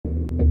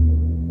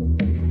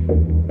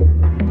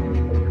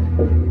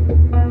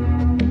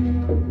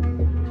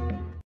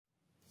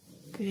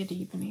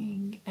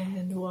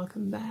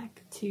welcome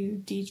back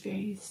to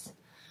DJ's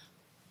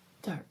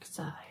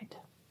Darkside.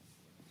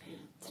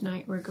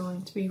 Tonight we're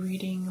going to be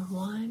reading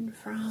one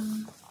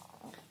from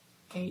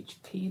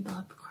H.P.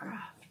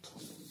 Lovecraft.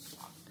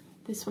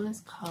 This one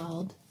is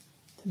called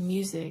The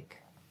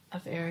Music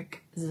of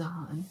Erich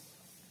Zann.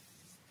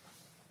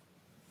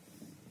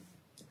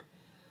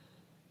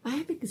 I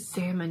have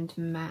examined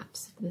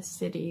maps of the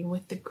city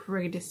with the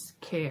greatest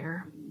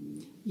care,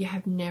 yet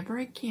have never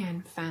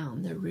again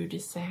found the Rue de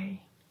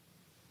Seine.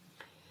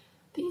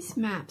 These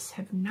maps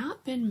have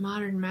not been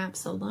modern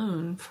maps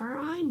alone, for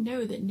I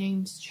know that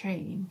names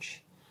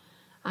change.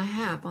 I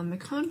have, on the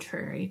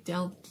contrary,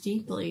 delved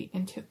deeply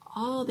into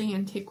all the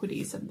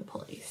antiquities of the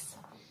place,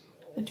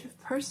 and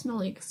have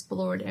personally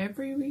explored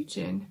every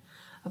region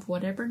of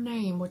whatever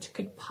name which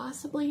could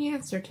possibly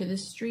answer to the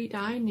street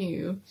I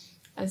knew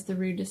as the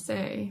Rue de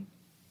Seine.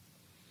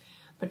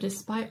 But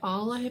despite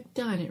all I have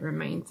done, it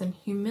remains an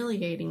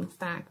humiliating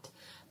fact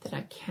that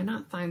I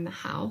cannot find the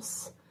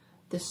house,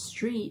 the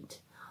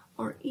street,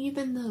 or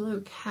even the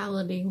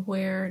locality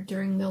where,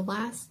 during the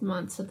last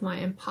months of my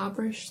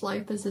impoverished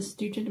life as a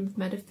student of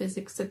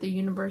metaphysics at the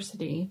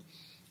university,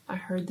 I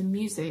heard the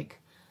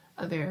music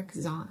of Erich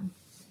Zann.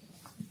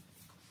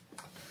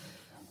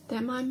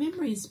 That my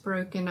memory is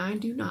broken, I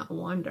do not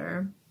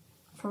wonder,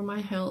 for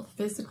my health,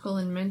 physical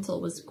and mental,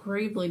 was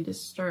gravely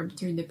disturbed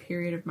through the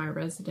period of my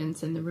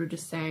residence in the Rue de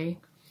Seine,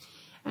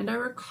 and I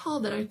recall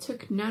that I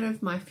took none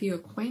of my few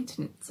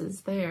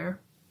acquaintances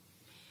there.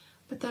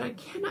 But that I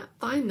cannot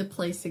find the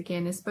place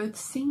again is both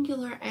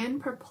singular and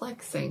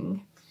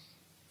perplexing,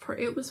 for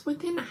it was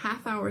within a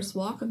half-hour's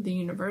walk of the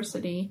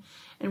university,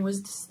 and was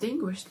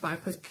distinguished by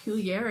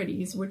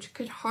peculiarities which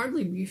could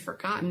hardly be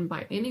forgotten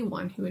by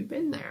anyone who had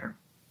been there.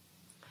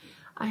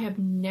 I have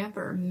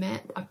never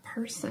met a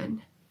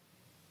person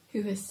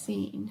who has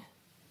seen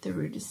the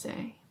Rue de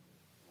Seine.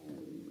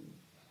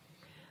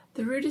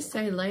 The Rue de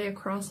Seine lay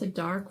across a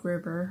dark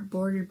river,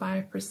 bordered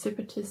by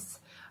precipitous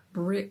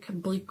brick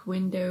bleak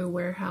window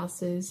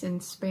warehouses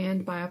and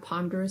spanned by a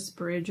ponderous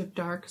bridge of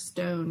dark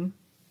stone.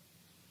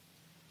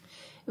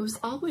 It was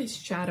always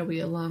shadowy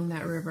along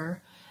that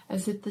river,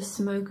 as if the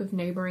smoke of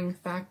neighboring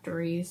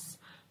factories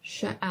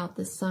shut out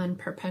the sun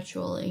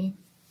perpetually.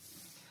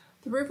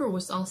 The river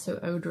was also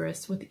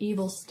odorous, with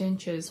evil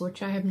stenches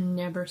which I have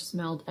never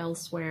smelled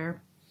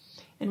elsewhere,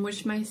 and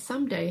which may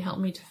some day help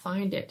me to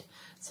find it,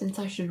 since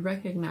I should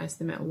recognize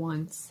them at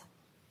once.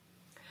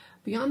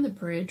 Beyond the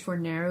bridge were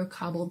narrow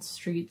cobbled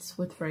streets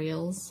with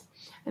rails,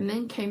 and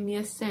then came the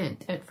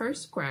ascent, at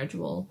first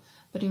gradual,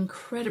 but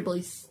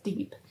incredibly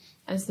steep,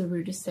 as the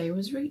Rue de Seine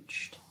was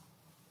reached.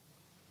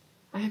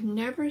 I have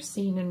never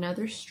seen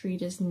another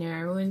street as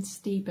narrow and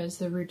steep as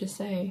the Rue de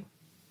Seine.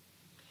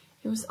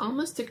 It was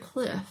almost a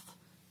cliff,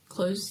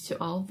 closed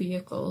to all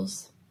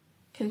vehicles,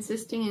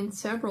 consisting in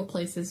several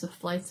places of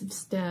flights of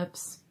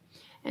steps,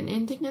 and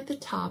ending at the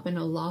top in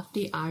a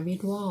lofty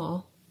ivied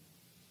wall.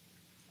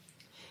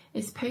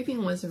 Its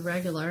paving was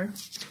irregular,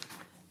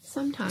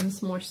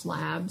 sometimes more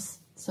slabs,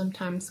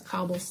 sometimes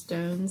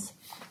cobblestones,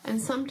 and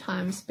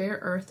sometimes bare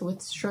earth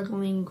with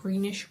struggling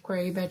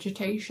greenish-gray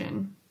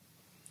vegetation.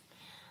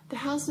 The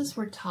houses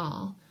were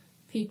tall,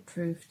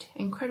 peat-roofed,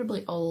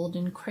 incredibly old,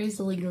 and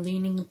crazily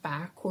leaning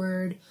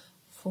backward,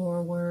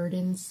 forward,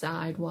 and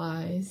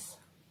sidewise.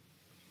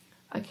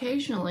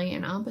 Occasionally,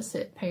 an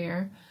opposite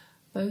pair,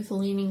 both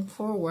leaning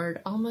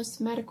forward, almost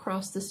met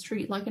across the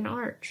street like an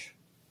arch.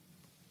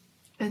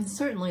 And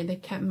certainly they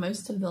kept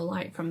most of the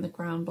light from the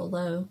ground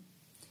below.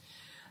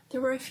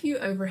 There were a few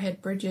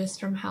overhead bridges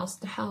from house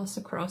to house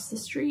across the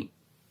street.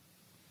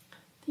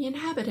 The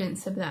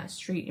inhabitants of that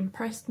street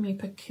impressed me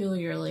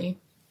peculiarly.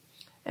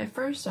 At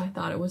first I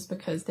thought it was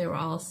because they were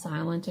all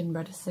silent and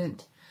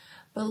reticent,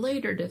 but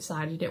later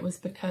decided it was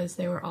because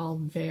they were all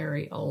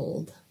very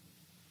old.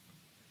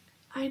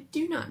 I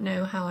do not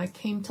know how I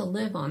came to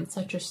live on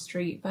such a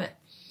street, but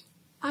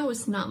I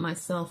was not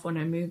myself when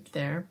I moved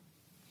there.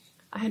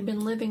 I had been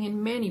living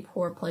in many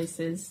poor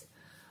places,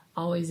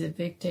 always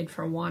evicted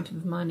for want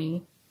of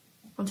money,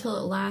 until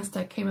at last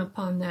I came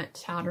upon that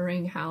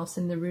towering house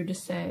in the Rue de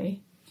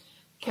Seine,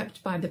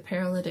 kept by the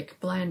paralytic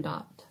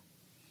Blandot.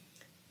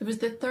 It was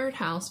the third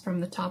house from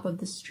the top of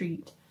the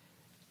street,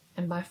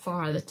 and by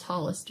far the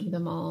tallest of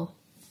them all.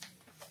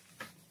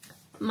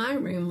 My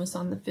room was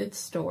on the 5th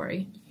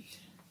story,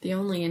 the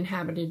only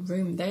inhabited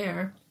room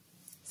there,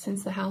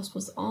 since the house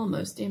was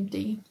almost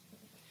empty.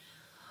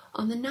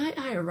 On the night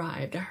I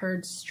arrived, I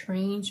heard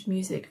strange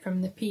music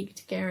from the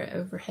peaked garret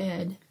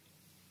overhead,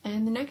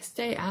 and the next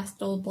day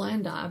asked old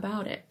Blanda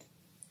about it.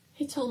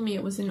 He told me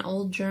it was an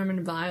old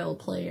German viol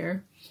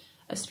player,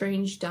 a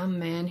strange dumb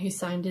man who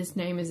signed his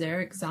name as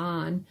Erich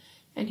Zann,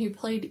 and who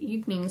played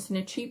evenings in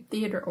a cheap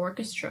theater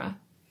orchestra,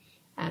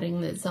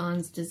 adding that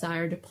Zann's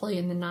desire to play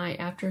in the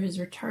night after his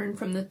return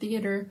from the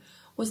theater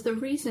was the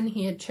reason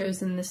he had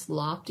chosen this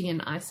lofty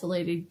and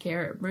isolated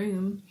garret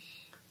room,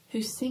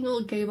 whose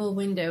single gable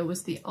window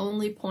was the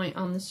only point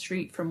on the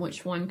street from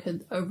which one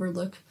could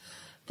overlook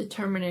the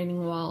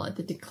terminating wall at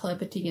the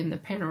declivity and the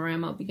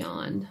panorama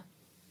beyond.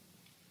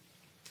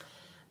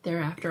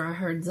 Thereafter I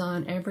heard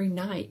Zann every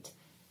night,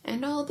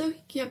 and although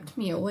he kept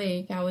me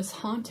awake, I was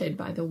haunted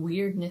by the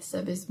weirdness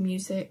of his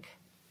music.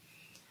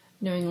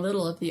 Knowing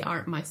little of the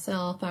art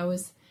myself, I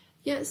was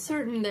yet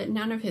certain that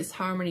none of his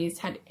harmonies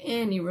had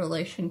any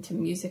relation to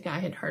music I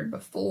had heard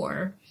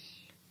before,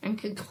 and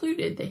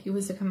concluded that he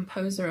was a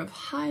composer of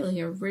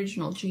highly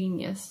original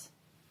genius.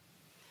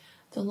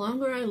 The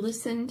longer I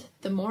listened,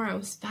 the more I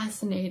was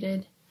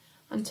fascinated,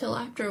 until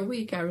after a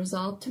week I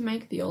resolved to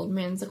make the old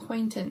man's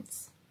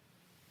acquaintance.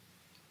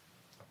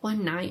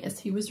 One night,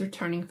 as he was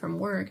returning from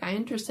work, I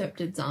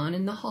intercepted Zann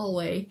in the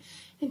hallway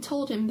and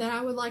told him that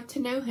I would like to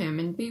know him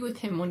and be with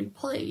him when he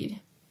played.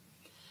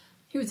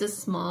 He was a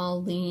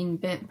small, lean,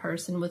 bent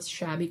person with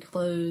shabby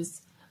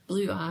clothes,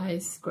 blue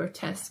eyes,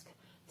 grotesque,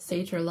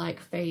 satyr-like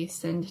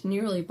face, and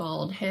nearly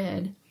bald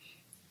head,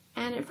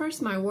 and at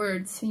first my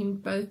words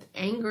seemed both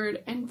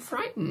angered and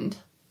frightened.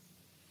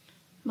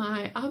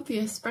 My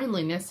obvious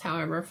friendliness,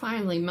 however,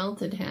 finally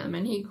melted him,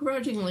 and he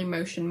grudgingly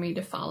motioned me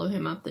to follow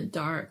him up the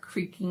dark,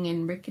 creaking,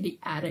 and rickety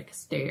attic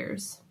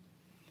stairs.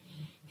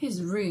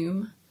 His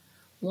room,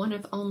 one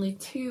of only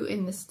two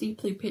in the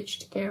steeply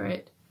pitched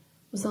garret,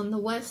 was on the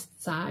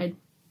west side,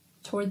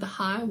 toward the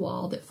high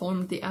wall that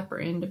formed the upper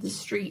end of the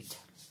street.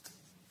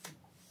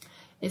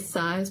 Its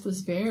size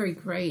was very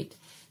great,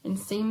 and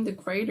seemed the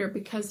greater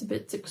because of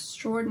its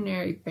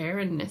extraordinary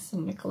barrenness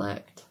and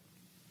neglect.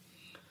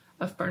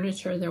 Of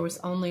furniture there was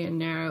only a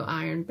narrow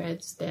iron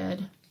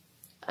bedstead,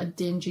 a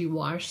dingy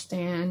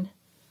washstand,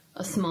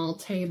 a small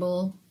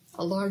table,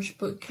 a large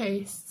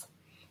bookcase,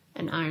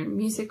 an iron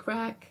music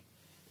rack,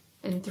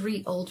 and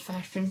 3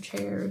 old-fashioned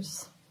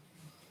chairs.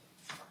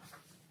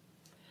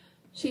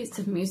 Sheets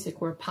of music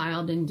were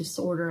piled in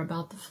disorder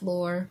about the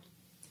floor.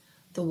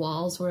 The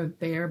walls were of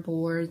bare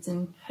boards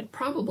and had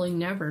probably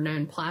never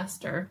known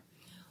plaster,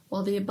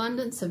 while the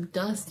abundance of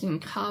dust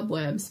and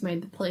cobwebs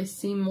made the place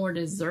seem more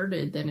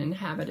deserted than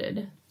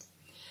inhabited.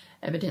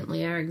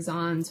 Evidently Erich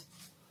Zann's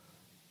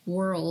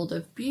world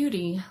of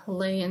beauty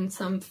lay in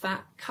some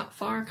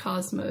far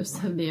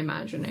cosmos of the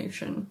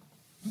imagination.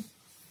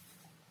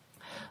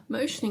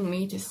 Motioning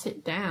me to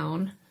sit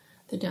down,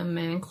 the dumb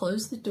man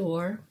closed the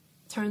door,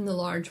 turned the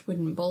large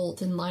wooden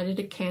bolt, and lighted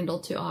a candle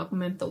to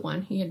augment the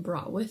one he had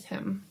brought with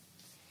him.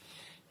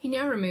 He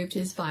now removed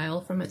his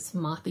viol from its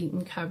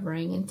moth-eaten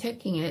covering, and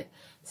taking it,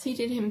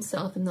 seated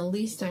himself in the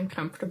least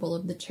uncomfortable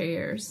of the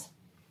chairs.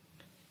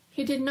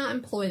 He did not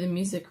employ the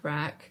music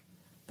rack,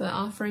 but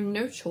offering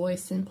no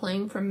choice and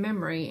playing from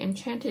memory,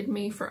 enchanted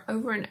me for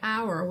over an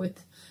hour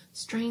with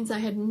strains I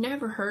had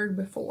never heard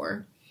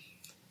before,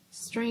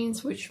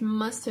 strains which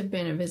must have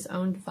been of his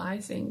own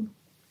devising.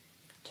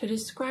 To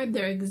describe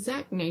their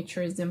exact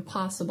nature is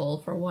impossible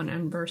for one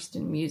unversed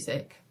in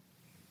music.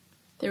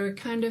 They were a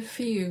kind of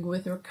fugue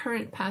with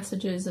recurrent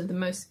passages of the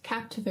most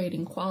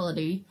captivating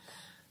quality,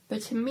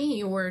 but to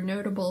me were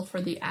notable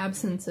for the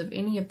absence of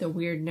any of the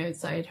weird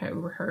notes I had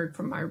overheard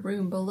from my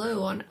room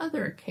below on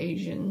other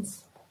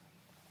occasions.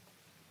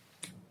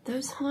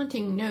 Those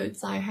haunting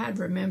notes I had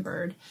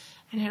remembered,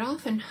 and had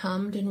often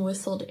hummed and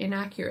whistled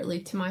inaccurately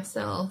to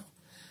myself,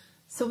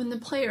 so when the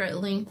player at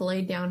length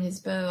laid down his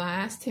bow, I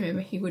asked him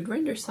if he would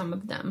render some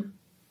of them.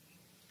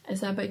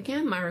 As I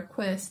began my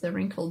request, the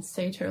wrinkled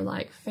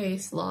satyr-like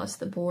face lost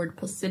the bored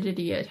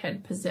placidity it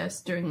had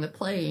possessed during the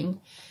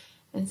playing,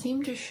 and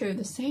seemed to show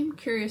the same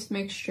curious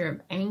mixture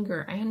of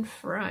anger and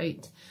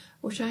fright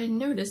which I had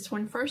noticed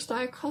when first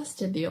I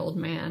accosted the old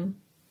man.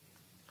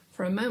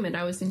 For a moment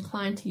I was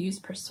inclined to use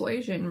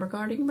persuasion,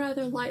 regarding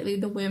rather lightly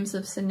the whims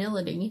of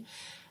senility,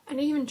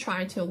 and even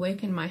tried to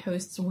awaken my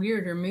host's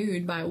weirder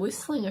mood by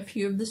whistling a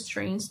few of the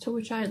strains to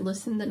which I had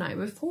listened the night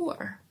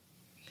before.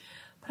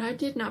 But I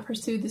did not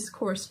pursue this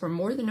course for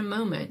more than a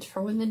moment,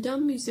 for when the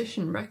dumb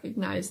musician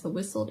recognized the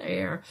whistled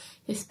air,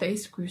 his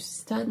face grew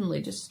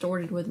suddenly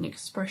distorted with an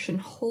expression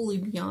wholly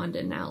beyond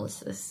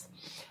analysis,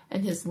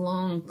 and his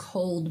long,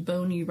 cold,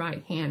 bony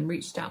right hand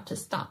reached out to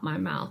stop my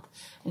mouth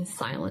and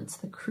silence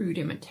the crude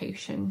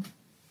imitation.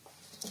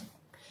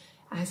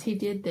 As he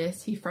did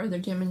this, he further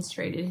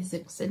demonstrated his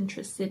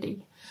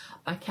eccentricity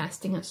by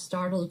casting a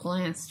startled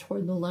glance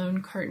toward the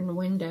lone curtained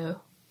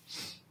window,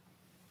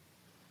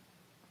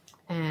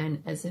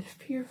 and, as if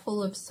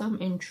fearful of some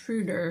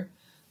intruder,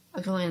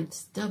 a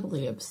glance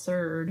doubly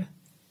absurd,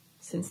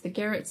 since the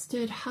garret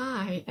stood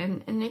high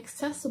and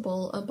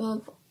inaccessible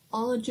above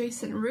all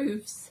adjacent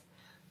roofs,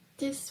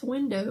 this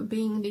window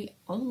being the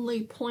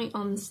only point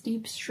on the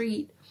steep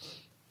street,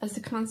 as the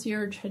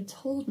concierge had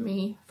told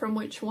me, from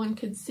which one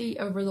could see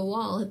over the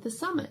wall at the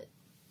summit.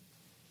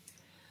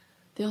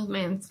 The old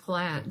man's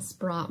glance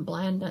brought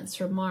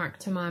Blandut's remark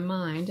to my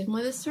mind, and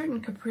with a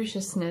certain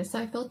capriciousness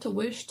I felt a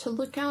wish to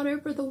look out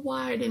over the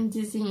wide and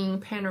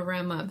dizzying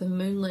panorama of the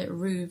moonlit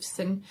roofs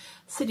and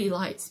city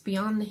lights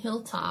beyond the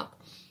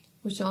hilltop,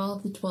 which all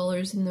the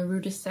dwellers in the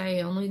Rue de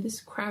Say, only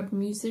this crabbed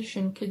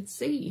musician, could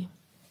see.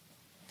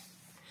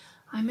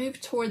 I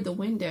moved toward the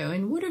window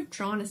and would have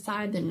drawn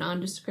aside the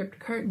nondescript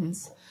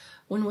curtains,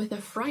 when with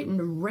a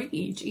frightened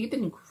rage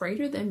even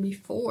greater than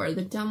before,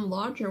 the dumb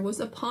lodger was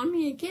upon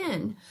me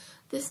again,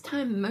 this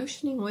time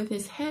motioning with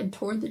his head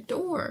toward the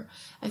door,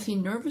 as he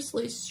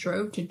nervously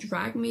strove to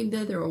drag me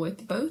thither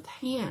with both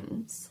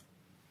hands.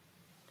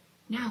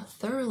 Now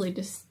thoroughly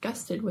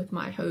disgusted with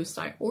my host,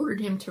 I ordered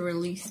him to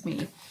release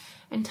me,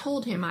 and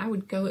told him I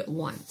would go at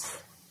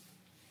once.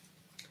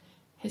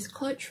 His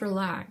clutch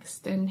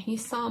relaxed, and he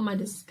saw my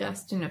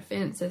disgust and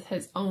offense as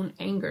his own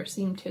anger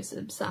seemed to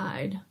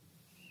subside.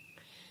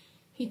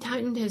 He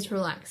tightened his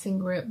relaxing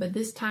grip, but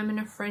this time in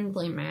a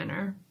friendly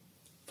manner,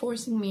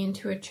 forcing me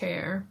into a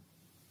chair,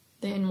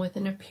 then with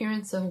an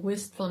appearance of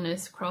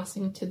wistfulness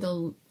crossing to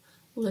the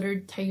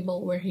littered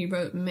table where he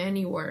wrote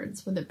many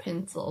words with a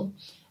pencil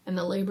and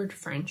the labored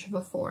French of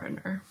a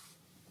foreigner.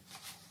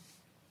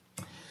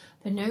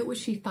 The note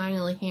which he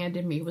finally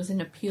handed me was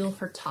an appeal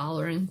for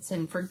tolerance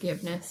and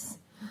forgiveness.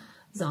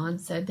 Zann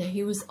said that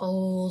he was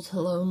old,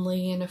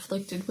 lonely, and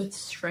afflicted with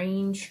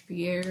strange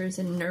fears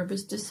and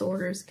nervous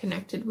disorders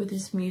connected with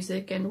his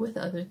music and with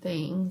other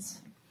things.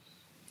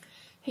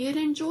 He had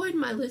enjoyed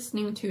my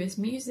listening to his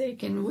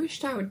music and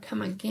wished I would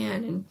come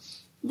again and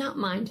not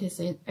mind his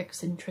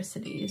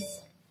eccentricities.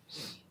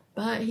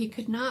 But he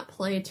could not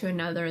play to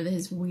another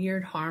his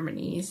weird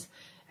harmonies,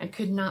 and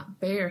could not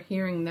bear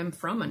hearing them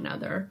from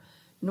another,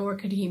 nor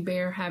could he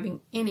bear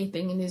having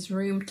anything in his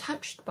room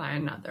touched by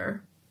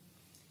another.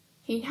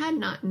 He had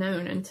not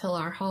known until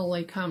our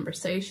hallway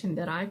conversation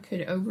that I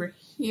could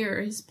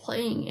overhear his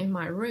playing in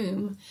my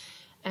room,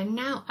 and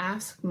now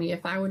asked me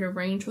if I would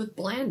arrange with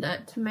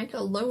Blandet to make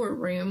a lower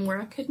room where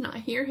I could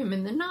not hear him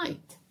in the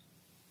night.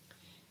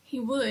 He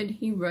would,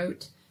 he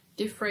wrote,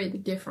 defray the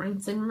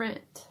difference in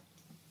rent.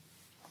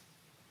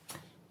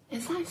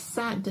 As I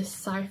sat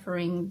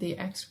deciphering the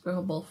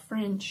execrable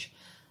French,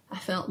 I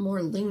felt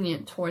more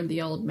lenient toward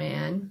the old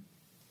man.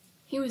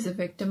 He was a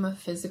victim of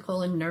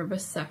physical and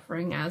nervous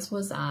suffering, as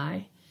was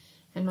I,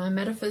 and my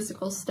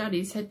metaphysical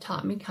studies had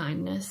taught me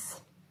kindness.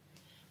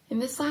 In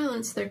the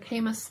silence there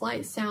came a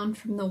slight sound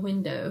from the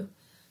window.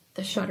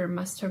 The shutter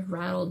must have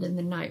rattled in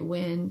the night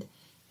wind,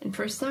 and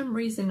for some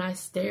reason I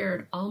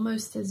stared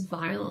almost as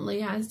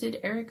violently as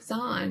did Erich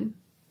Zann.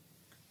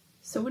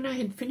 So when I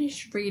had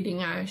finished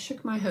reading, I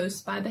shook my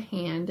host by the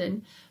hand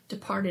and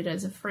departed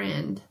as a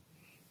friend.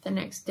 The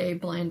next day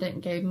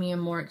Blandet gave me a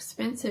more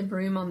expensive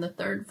room on the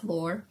 3rd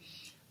floor,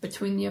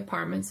 between the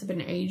apartments of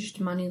an aged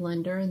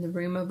moneylender and the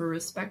room of a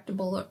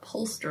respectable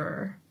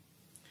upholsterer.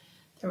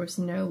 There was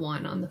no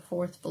one on the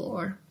 4th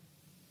floor.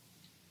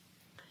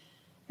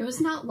 It was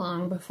not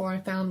long before I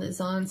found that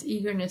Zann's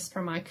eagerness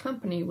for my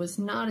company was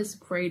not as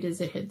great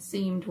as it had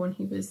seemed when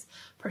he was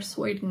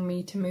persuading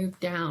me to move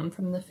down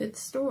from the 5th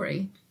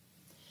story.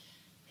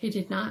 He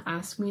did not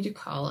ask me to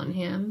call on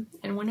him,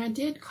 and when I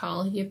did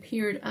call, he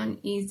appeared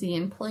uneasy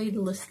and played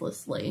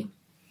listlessly.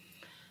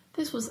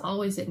 This was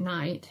always at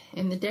night.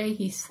 In the day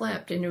he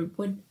slept and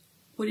would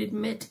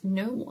admit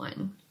no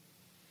one.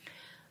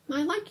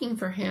 My liking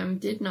for him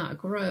did not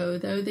grow,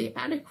 though the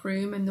attic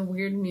room and the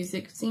weird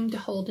music seemed to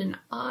hold an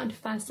odd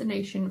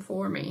fascination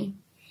for me.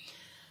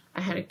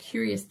 I had a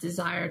curious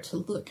desire to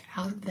look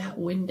out of that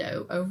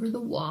window, over the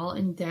wall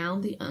and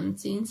down the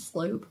unseen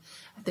slope,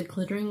 at the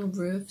glittering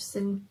roofs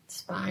and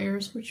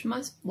spires which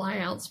must lie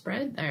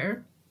outspread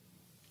there.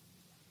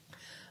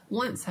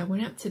 Once I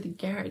went up to the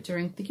garret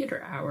during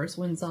theater hours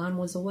when Zann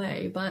was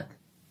away, but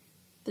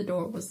the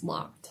door was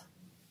locked.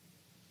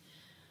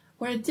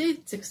 What I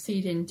did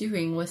succeed in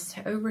doing was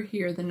to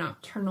overhear the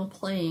nocturnal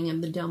playing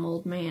of the dumb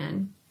old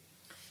man.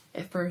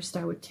 At first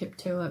I would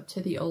tiptoe up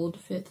to the old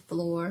 5th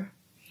floor,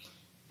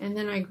 and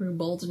then I grew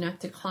bold enough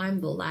to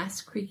climb the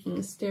last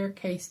creaking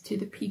staircase to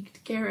the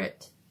peaked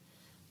garret.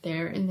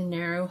 There in the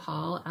narrow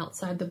hall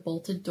outside the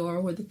bolted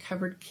door with the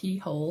covered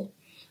keyhole,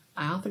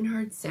 I often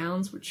heard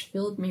sounds which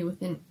filled me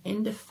with an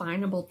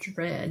indefinable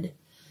dread,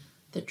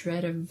 the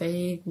dread of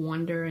vague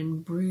wonder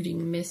and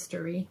brooding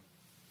mystery.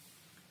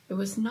 It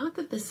was not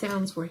that the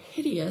sounds were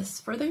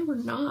hideous, for they were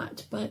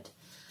not, but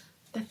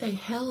that they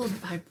held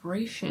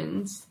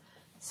vibrations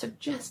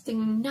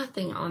suggesting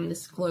nothing on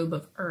this globe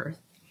of earth,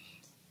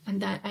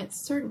 and that at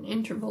certain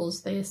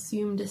intervals they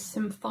assumed a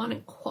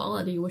symphonic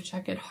quality which I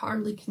could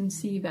hardly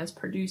conceive as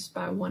produced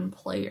by one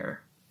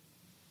player.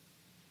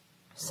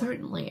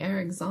 Certainly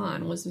Erich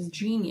Zann was a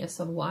genius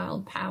of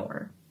wild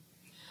power.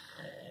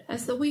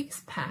 As the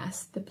weeks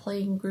passed, the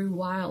playing grew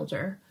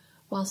wilder,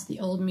 whilst the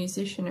old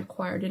musician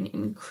acquired an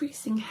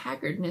increasing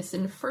haggardness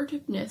and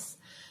furtiveness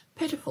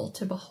pitiful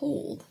to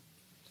behold.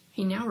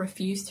 He now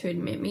refused to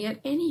admit me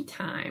at any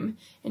time,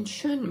 and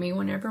shunned me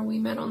whenever we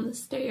met on the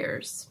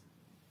stairs.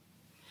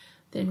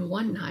 Then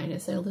one night,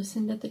 as I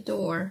listened at the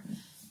door,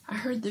 I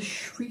heard the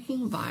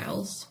shrieking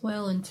viols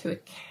swell into a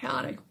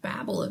chaotic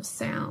babble of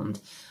sound,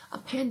 a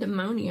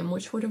pandemonium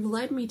which would have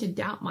led me to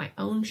doubt my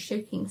own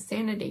shaking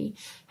sanity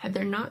had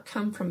there not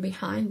come from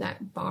behind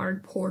that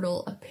barred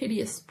portal a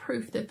piteous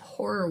proof that the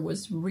horror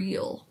was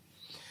real.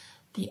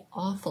 The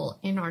awful,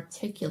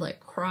 inarticulate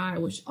cry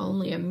which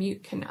only a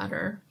mute can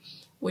utter,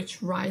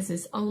 which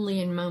rises only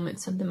in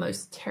moments of the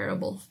most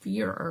terrible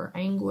fear or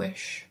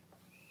anguish.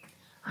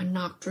 I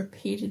knocked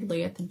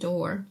repeatedly at the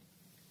door,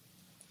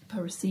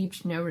 but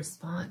received no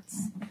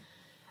response.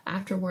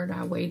 Afterward,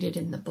 I waited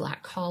in the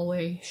black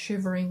hallway,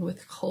 shivering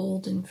with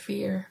cold and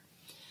fear,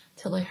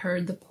 till I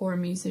heard the poor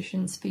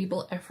musician's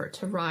feeble effort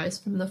to rise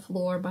from the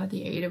floor by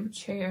the aid of a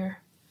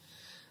chair.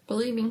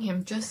 Believing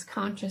him just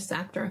conscious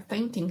after a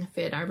fainting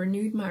fit, I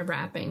renewed my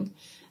rapping,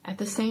 at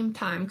the same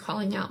time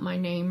calling out my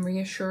name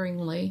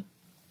reassuringly.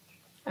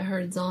 I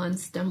heard Zann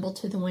stumble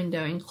to the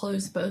window and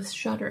close both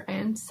shutter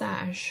and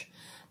sash,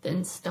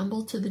 then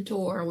stumble to the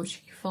door, which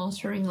he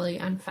falteringly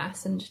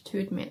unfastened to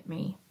admit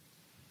me.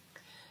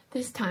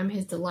 This time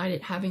his delight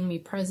at having me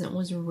present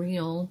was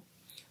real,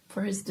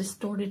 for his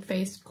distorted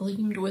face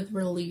gleamed with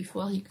relief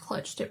while he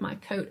clutched at my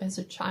coat as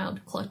a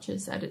child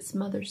clutches at its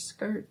mother's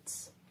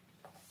skirts.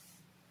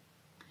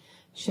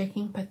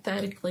 Shaking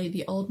pathetically,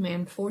 the old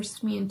man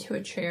forced me into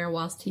a chair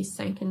whilst he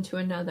sank into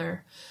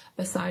another,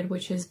 beside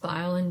which his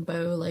viol and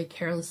bow lay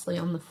carelessly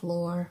on the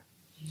floor.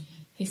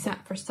 He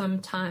sat for some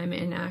time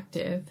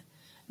inactive,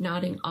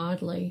 nodding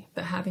oddly,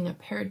 but having a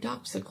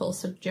paradoxical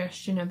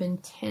suggestion of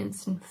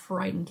intense and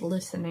frightened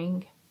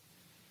listening.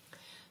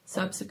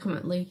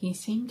 Subsequently, he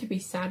seemed to be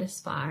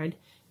satisfied,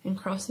 and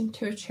crossing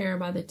to a chair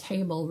by the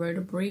table, wrote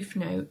a brief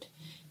note,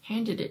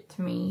 handed it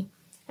to me,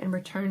 and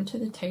returned to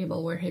the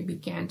table where he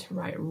began to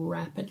write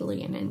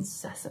rapidly and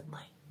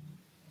incessantly.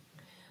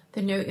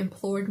 The note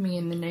implored me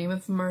in the name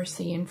of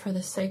mercy and for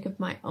the sake of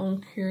my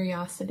own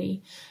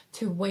curiosity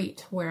to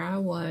wait where I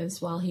was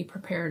while he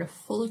prepared a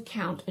full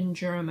account in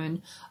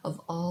German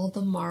of all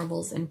the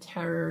marvels and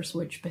terrors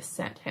which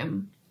beset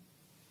him.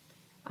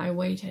 I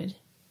waited,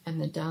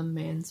 and the dumb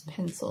man's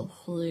pencil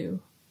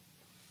flew.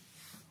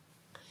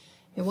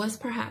 It was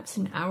perhaps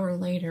an hour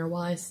later,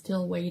 while I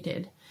still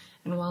waited,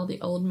 and while the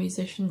old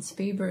musician's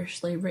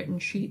feverishly written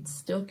sheets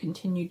still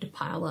continued to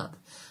pile up,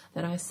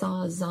 that I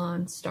saw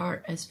Zann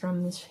start as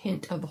from this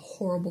hint of a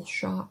horrible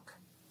shock.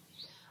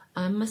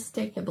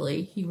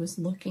 Unmistakably, he was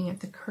looking at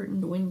the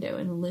curtained window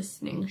and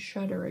listening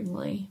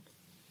shudderingly.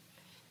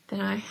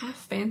 Then I half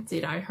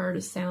fancied I heard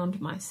a sound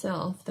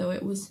myself, though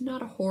it was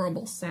not a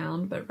horrible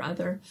sound, but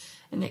rather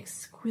an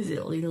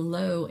exquisitely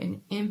low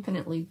and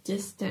infinitely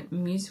distant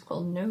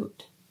musical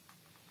note,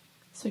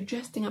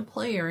 suggesting a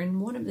player in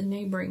one of the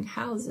neighboring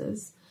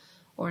houses,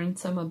 or in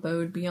some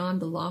abode beyond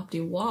the lofty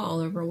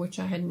wall over which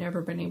I had never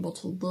been able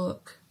to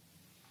look.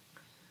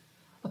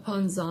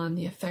 Upon Zann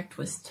the effect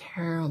was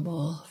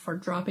terrible, for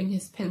dropping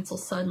his pencil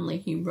suddenly,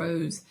 he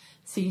rose,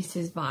 seized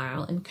his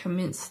viol, and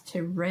commenced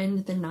to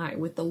rend the night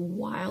with the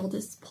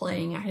wildest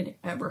playing I had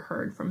ever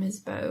heard from his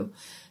bow,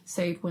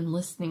 save when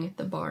listening at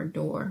the barred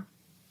door.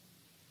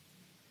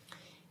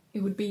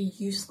 It would be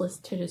useless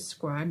to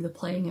describe the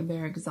playing of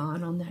Erich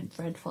Zann on that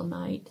dreadful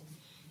night.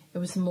 It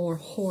was more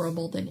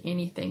horrible than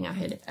anything I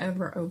had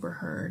ever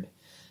overheard,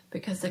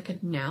 because I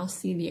could now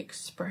see the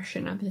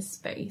expression of his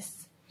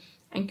face,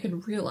 and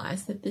could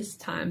realize that this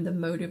time the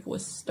motive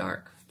was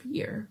stark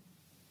fear.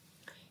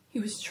 He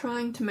was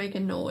trying to make a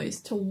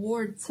noise, to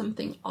ward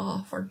something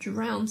off or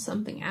drown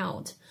something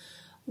out.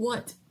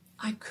 What,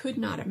 I could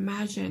not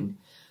imagine,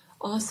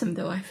 awesome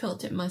though I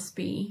felt it must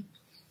be.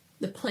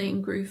 The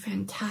playing grew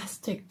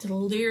fantastic,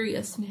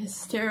 delirious, and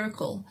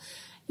hysterical,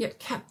 yet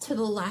kept to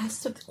the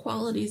last of the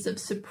qualities of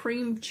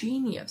supreme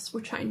genius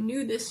which I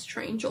knew this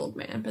strange old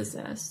man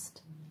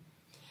possessed.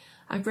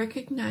 I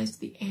recognized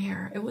the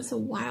air. It was a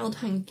wild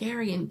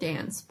Hungarian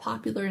dance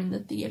popular in the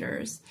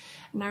theaters,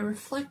 and I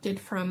reflected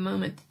for a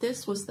moment that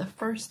this was the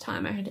first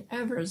time I had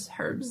ever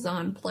heard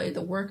Zann play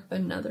the work of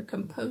another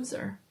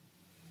composer.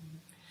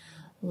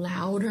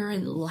 Louder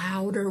and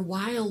louder,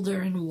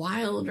 wilder and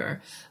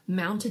wilder,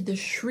 mounted the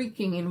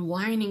shrieking and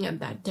whining of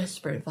that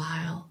desperate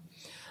viol.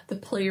 The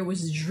player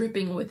was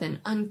dripping with an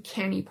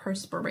uncanny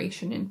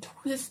perspiration and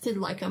twisted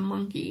like a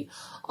monkey,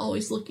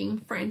 always looking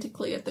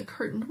frantically at the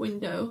curtained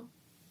window.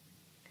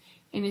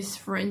 In his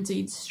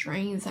frenzied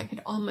strains, I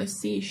could almost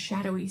see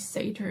shadowy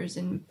satyrs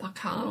and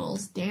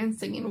bacchanals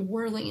dancing and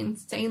whirling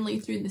insanely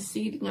through the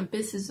seething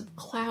abysses of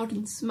cloud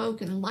and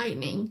smoke and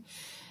lightning.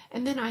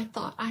 And then I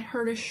thought I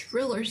heard a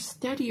shriller,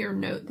 steadier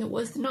note that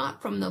was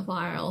not from the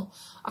viol,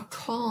 a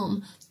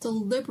calm,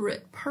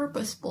 deliberate,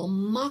 purposeful,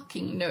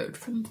 mocking note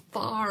from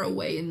far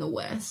away in the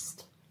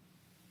west.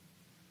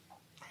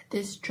 At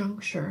this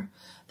juncture,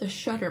 the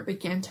shutter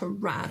began to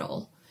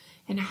rattle,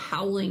 and a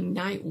howling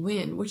night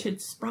wind, which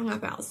had sprung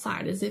up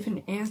outside as if in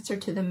answer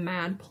to the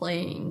mad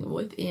playing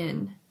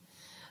within.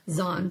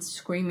 Zann's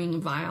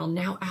screaming viol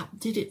now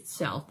outdid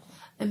itself,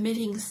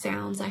 emitting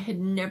sounds I had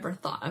never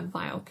thought a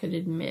viol could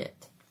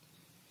emit.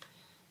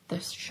 The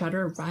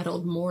shutter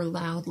rattled more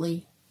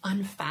loudly,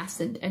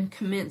 unfastened, and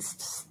commenced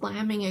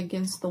slamming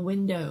against the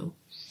window.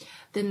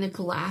 Then the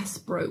glass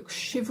broke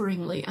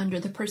shiveringly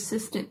under the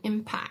persistent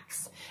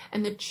impacts,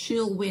 and the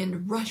chill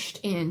wind rushed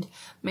in,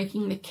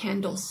 making the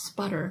candle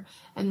sputter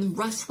and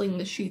rustling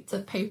the sheets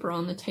of paper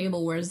on the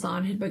table where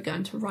Zann had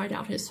begun to write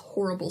out his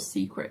horrible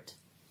secret.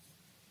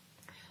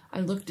 I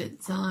looked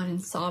at Zann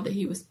and saw that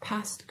he was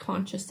past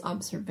conscious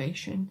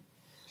observation.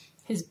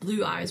 His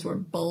blue eyes were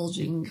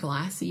bulging,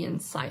 glassy,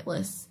 and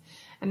sightless,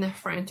 and the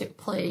frantic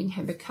playing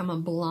had become a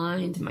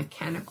blind,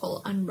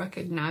 mechanical,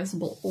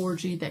 unrecognizable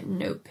orgy that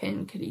no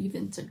pen could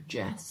even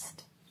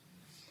suggest.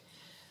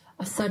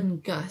 A sudden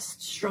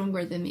gust,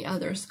 stronger than the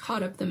others,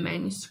 caught up the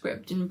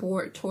manuscript and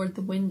bore it toward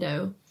the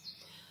window.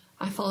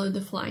 I followed the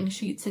flying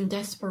sheets in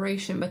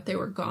desperation, but they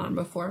were gone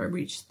before I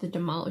reached the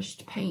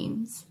demolished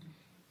panes.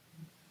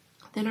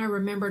 Then I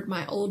remembered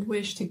my old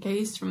wish to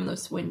gaze from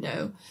this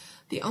window,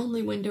 the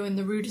only window in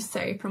the Rue de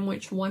Sey from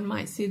which one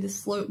might see the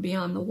slope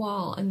beyond the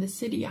wall and the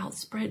city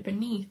outspread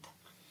beneath.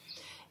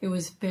 It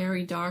was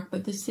very dark,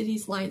 but the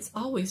city's lights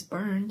always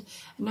burned,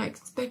 and I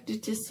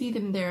expected to see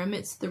them there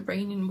amidst the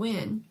rain and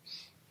wind.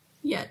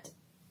 Yet,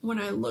 when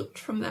I looked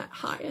from that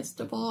highest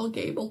of all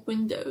gabled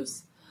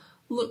windows,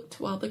 looked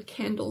while the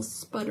candles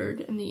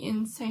sputtered and the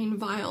insane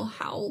viol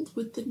howled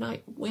with the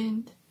night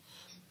wind,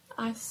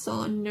 I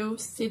saw no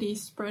city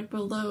spread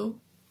below,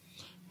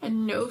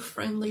 and no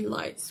friendly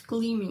lights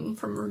gleaming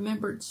from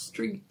remembered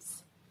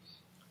streets,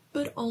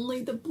 but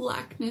only the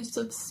blackness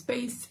of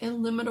space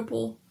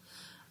illimitable,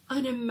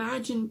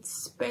 unimagined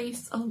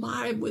space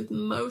alive with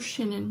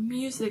motion and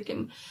music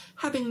and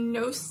having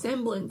no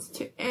semblance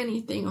to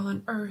anything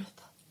on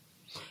earth.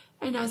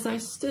 And as I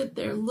stood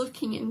there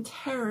looking in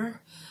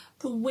terror,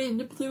 the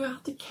wind blew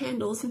out the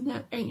candles in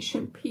that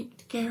ancient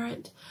peaked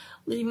garret,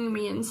 leaving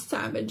me in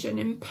savage and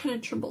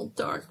impenetrable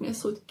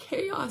darkness with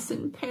chaos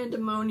and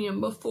pandemonium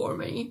before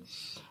me,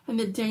 and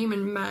the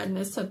daemon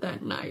madness of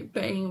that night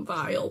baying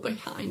vile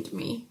behind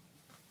me.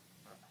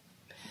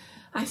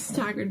 I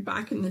staggered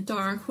back in the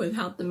dark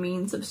without the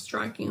means of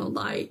striking a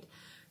light,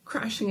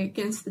 crashing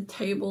against the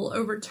table,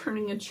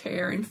 overturning a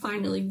chair, and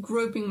finally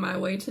groping my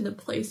way to the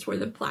place where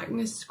the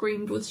blackness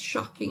screamed with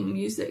shocking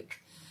music.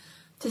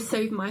 To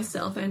save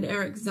myself and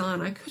Erich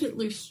Zann, I could at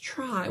least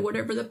try,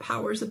 whatever the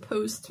powers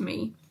opposed to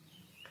me.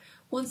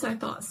 Once I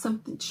thought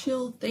some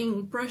chill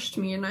thing brushed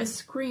me, and I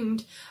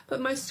screamed,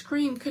 but my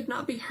scream could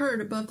not be heard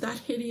above that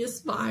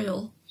hideous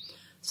viol.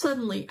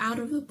 Suddenly, out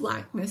of the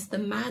blackness, the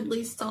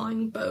madly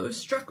sawing bow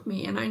struck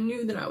me, and I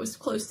knew that I was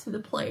close to the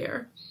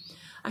player.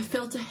 I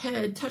felt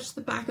ahead, touched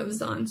the back of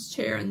Zann's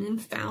chair, and then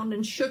found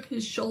and shook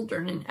his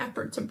shoulder in an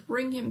effort to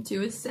bring him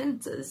to his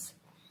senses.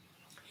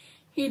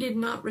 He did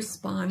not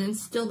respond, and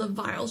still the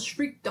viol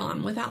shrieked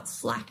on without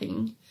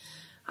slacking.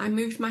 I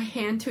moved my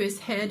hand to his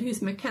head,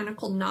 whose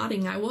mechanical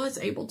nodding I was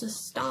able to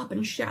stop,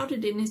 and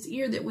shouted in his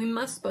ear that we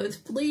must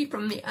both flee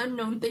from the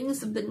unknown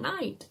things of the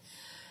night.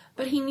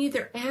 But he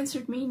neither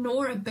answered me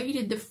nor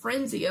abated the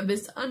frenzy of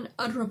his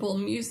unutterable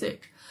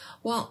music,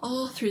 while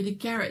all through the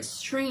garret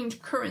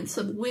strange currents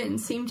of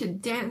wind seemed to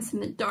dance in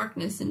the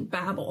darkness and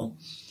babble.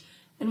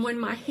 And when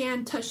my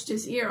hand touched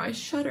his ear, I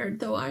shuddered,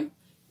 though I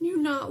knew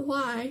not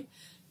why,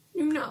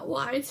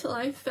 till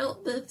I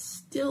felt the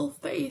still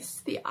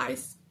face, the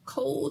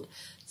ice-cold,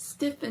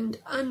 stiffened,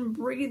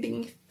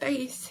 unbreathing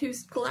face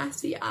whose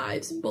glassy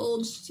eyes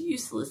bulged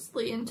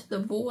uselessly into the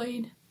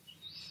void.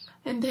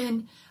 And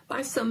then,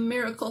 by some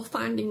miracle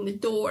finding the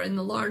door and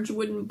the large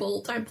wooden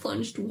bolt, I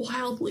plunged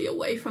wildly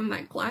away from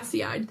that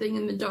glassy-eyed thing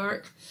in the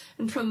dark,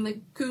 and from the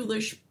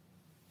ghoulish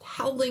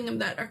howling of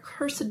that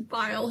accursed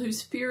viol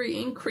whose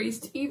fury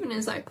increased even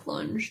as I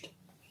plunged.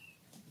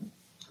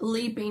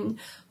 Leaping,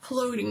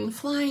 floating,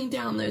 flying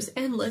down those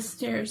endless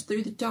stairs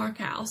through the dark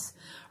house,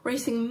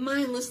 racing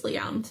mindlessly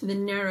out into the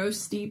narrow,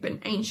 steep,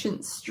 and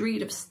ancient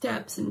street of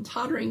steps and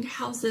tottering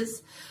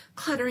houses,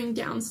 clattering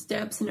down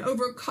steps and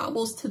over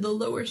cobbles to the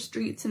lower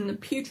streets and the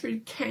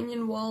putrid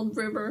canyon-walled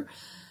river,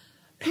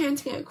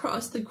 panting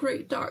across the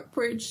great dark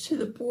bridge to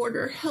the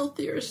border,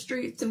 healthier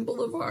streets and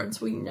boulevards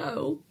we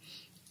know.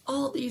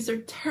 All these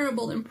are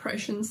terrible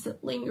impressions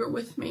that linger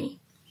with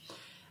me,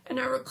 and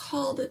I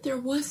recall that there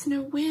was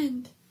no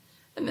wind,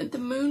 and that the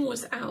moon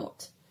was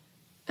out,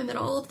 and that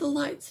all of the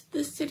lights of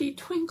the city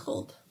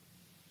twinkled.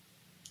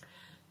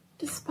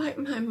 Despite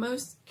my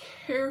most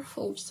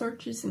careful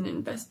searches and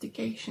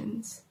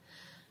investigations,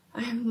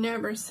 I have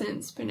never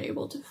since been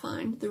able to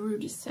find the Rue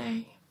de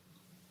Sey.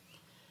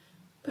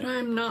 But I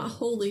am not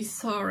wholly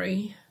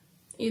sorry,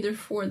 either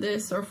for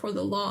this or for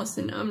the loss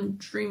in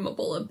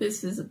undreamable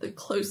abysses of the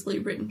closely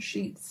written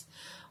sheets,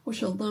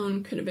 which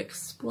alone could have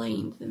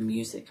explained the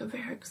music of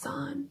Erich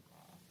Zann.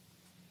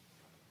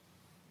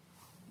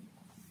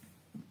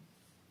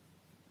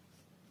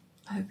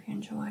 I hope you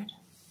enjoyed.